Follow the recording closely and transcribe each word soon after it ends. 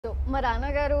మా రానా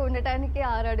గారు ఉండటానికి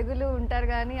 6 అడుగులు ఉంటారు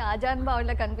కానీ ఆజాన్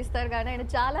బావులా కనిపిస్తారు కానీ ఆయన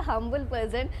చాలా హంబుల్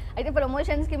పర్సన్. అయితే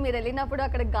ప్రమోషన్స్ కి మీరు వెళ్ళినప్పుడు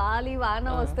అక్కడ గాలి వాన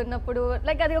వస్తున్నప్పుడు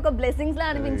లైక్ అది ఒక బ్లెస్సింగ్స్ లా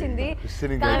అనిపించింది.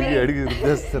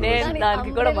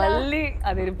 దానికి కూడా మళ్ళీ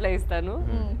అది రిప్లై ఇస్తాను.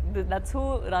 దట్స్ హూ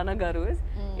రానా గారు ఇస్.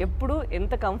 ఎప్పుడు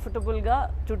ఎంత కంఫర్టబుల్ గా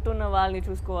చుట్టూ ఉన్న వాళ్ళని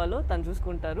చూసుకోవాలో తను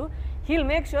చూసుకుంటారు. హీల్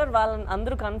మేక్ ష్యూర్ వాళ్ళని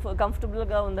అందరూ కంఫర్టబుల్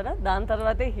గా ఉండరా, దాని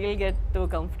తర్వాతే heal get to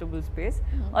comfortable space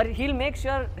are heal make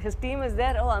sure his team is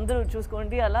there. అందరూ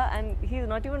చూసుకోండి అలా. And he's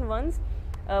not even once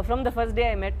from the first day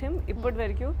I met him ఇప్పటి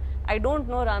వరకు ఐ డోంట్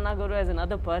నో రానా గారు as an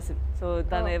other person. So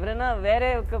తను ఎవరైనా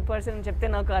వేరే ఒక పర్సన్ చెప్తే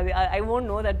నాకు అది I won't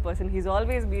know that person. He's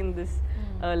always been this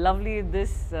lovely,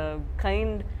 this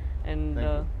kind. And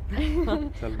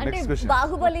అంటే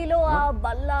బాహుబలిలో ఆ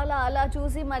బల్లాల అలా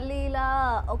చూసి మళ్ళీ ఇలా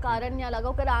ఒక అరణ్య లాగా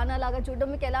ఒక రానా లాగా చూడడం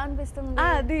మీకు ఎలా అనిపిస్తుంది?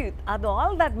 అది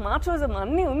ఆల్ దట్ మాచోజం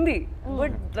అన్నీ ఉంది.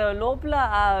 బట్ లోపల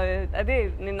అదే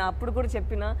నేను అప్పుడు కూడా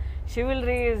చెప్పిన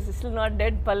చివిల్రీ ఇస్ స్టిల్ నాట్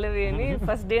డెడ్ పల్లవి అని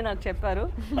ఫస్ట్ డే నాకు చెప్పారు.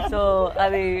 సో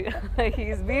అది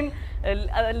హీస్ బీన్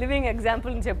లివింగ్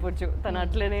ఎగ్జాంపుల్ అని చెప్పొచ్చు. తను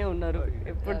అట్లనే ఉన్నారు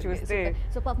ఎప్పుడు చూస్తే.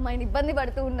 సో పాపం ఆయన ఇబ్బంది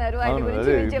పడుతూ ఉన్నారు, ఆయన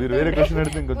గురించి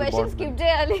స్కిప్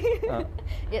చేయాలి.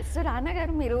 సో రానా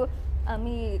గారు మీరు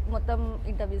మీ మొత్తం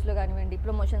ఇంటర్వ్యూస్లో కానివ్వండి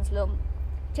ప్రమోషన్స్లో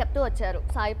చెప్తూ వచ్చారు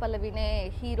సాయి పల్లవినే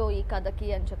హీరో ఈ కథకి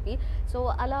అని చెప్పి. సో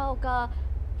అలా ఒక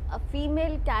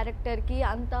ఫీమేల్ క్యారెక్టర్కి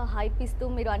అంత హైప్ ఇస్తూ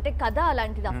మీరు అంటే కథ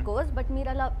అలాంటిది అఫ్ కోర్స్, బట్ మీరు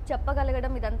అలా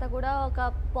చెప్పగలగడం ఇదంతా కూడా ఒక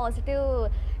పాజిటివ్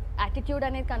యాటిట్యూడ్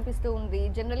అనేది కనిపిస్తూ ఉంది.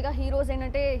 జనరల్గా హీరోస్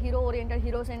ఏంటంటే హీరో ఓరియంటెడ్,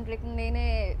 హీరో సెంట్రిక్, నేనే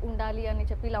ఉండాలి అని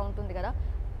చెప్పి ఇలా ఉంటుంది కదా.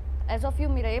 యాజ్ ఆఫ్ యూ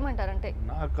మీరు ఏమంటారంటే?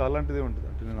 నాకు అలాంటిదే ఉంటుంది.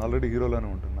 అంటే నేను ఆల్రెడీ హీరోలానే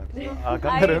ఉంటున్నాను.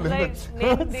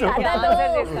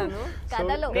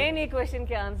 నేను ఈ క్వశ్చన్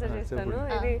కి ఆన్సర్ చేస్తాను.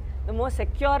 ఇది the more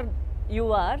secure you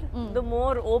are, the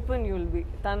more open you will be.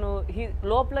 తను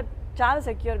లోపల చాలా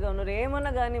సెక్యూర్ గా ఉన్నారు.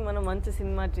 ఏమన్నా కానీ మనం మంచి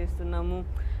సినిమా చేస్తున్నాము,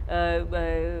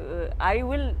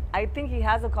 I think he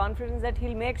has a confidence that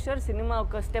he'll make sure cinema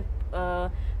ఒక స్టెప్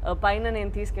పైన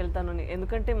నేను తీసుకెళ్తాను అని.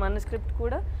 ఎందుకంటే మన స్క్రిప్ట్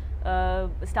కూడా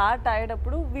స్టార్ట్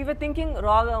అయ్యేటప్పుడు వీ వర్ థింకింగ్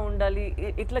రాగా ఉండాలి,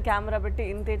 ఇట్లా కెమెరా పెట్టి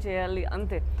ఇంతే చేయాలి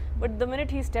అంతే. But the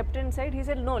minute he stepped in side he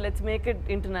said no let's make it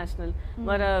international.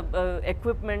 మన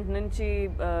ఎక్విప్మెంట్ నుంచి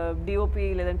డిఓపి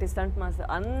లేదంటే స్టంట్ మాస్టర్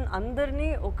అందరినీ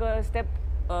ఒక స్టెప్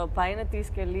పైన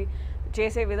తీసుకెళ్ళి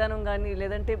చేసే విధానం కానీ,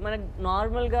 లేదంటే మనకు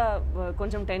నార్మల్గా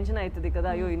కొంచెం టెన్షన్ అవుతుంది కదా,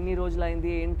 అయ్యో ఇన్ని రోజులు అయింది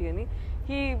ఏంటి అని.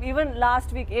 ఈవెన్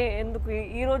లాస్ట్ వీక్ ఎందుకు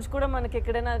ఈ రోజు కూడా మనకి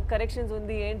ఎక్కడైనా కరెక్షన్స్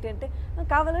ఉంది ఏంటి అంటే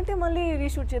కావాలంటే మళ్ళీ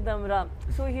రీషూట్ చేద్దాం రా.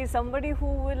 So he somebody who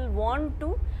will want to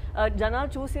జనాలు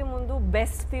చూసే ముందు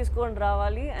బెస్ట్ తీసుకొని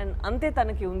రావాలి అండ్ అంతే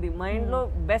తనకి ఉంది మైండ్లో,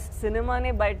 బెస్ట్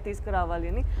సినిమానే బయట తీసుకురావాలి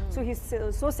అని. So he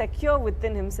so secure with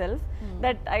in himself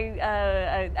that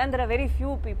and there are very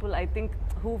few people I think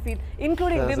who feel,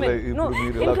 including women, no,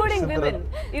 including women,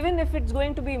 even if it's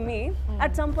going to be me,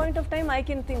 at some point of time I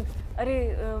can think, are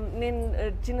nen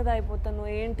chinnada ayipotanu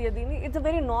enti adini. It's a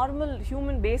very normal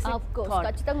human basic of course thought.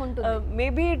 kachithanga untundi.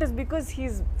 Maybe it is because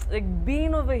he's like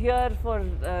been over here for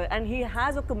and he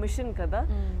has a commission kada.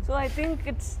 So I think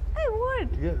it's I would,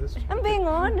 I'm being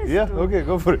honest. Yeah, okay,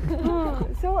 go for it.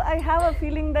 So I have a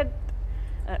feeling that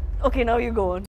okay, now you go on.